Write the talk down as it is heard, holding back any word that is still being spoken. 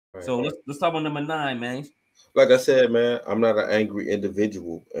So let's talk about number 9, man. Like I said, man, I'm not an angry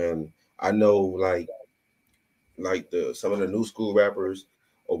individual, and I know like the some of the new school rappers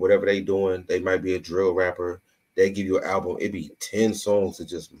or whatever they doing, they might be a drill rapper. They give you an album, it be 10 songs to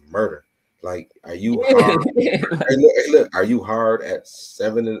just murder. Like, are you hard? Hey, look, are you hard at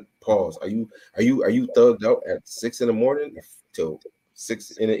seven and pause? Are you thugged out at 6 in the morning till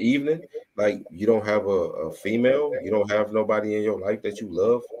 6 in the evening? Like, you don't have a female, you don't have nobody in your life that you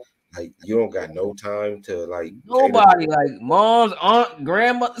love. Like, you don't got no time to like cater Nobody like mom's aunt,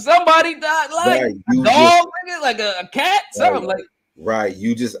 grandma, somebody died like right. a You just dog, nigga, like a cat, right, something like right.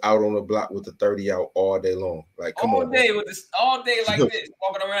 You just out on the block with the 30 out all day long. Like, come all on, day with this, all day like this,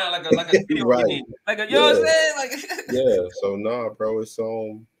 walking around like a video right? game, like a, you know what I'm Yeah, saying? Like, yeah. So nah, bro, it's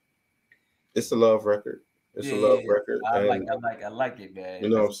a love record. It's a love yeah, record, and I like it, man. you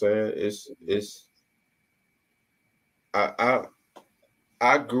know what I'm saying. I I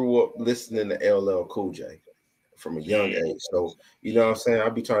I grew up listening to LL Cool J from a young Yeah, age. So you know what yeah. I'm saying. I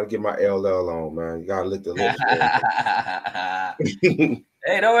be trying to get my LL on, man. You gotta lick the lips, man.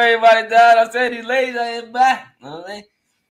 Hey, don't worry about it, dog. I'm saying these ladies I ain't back. You know what I mean?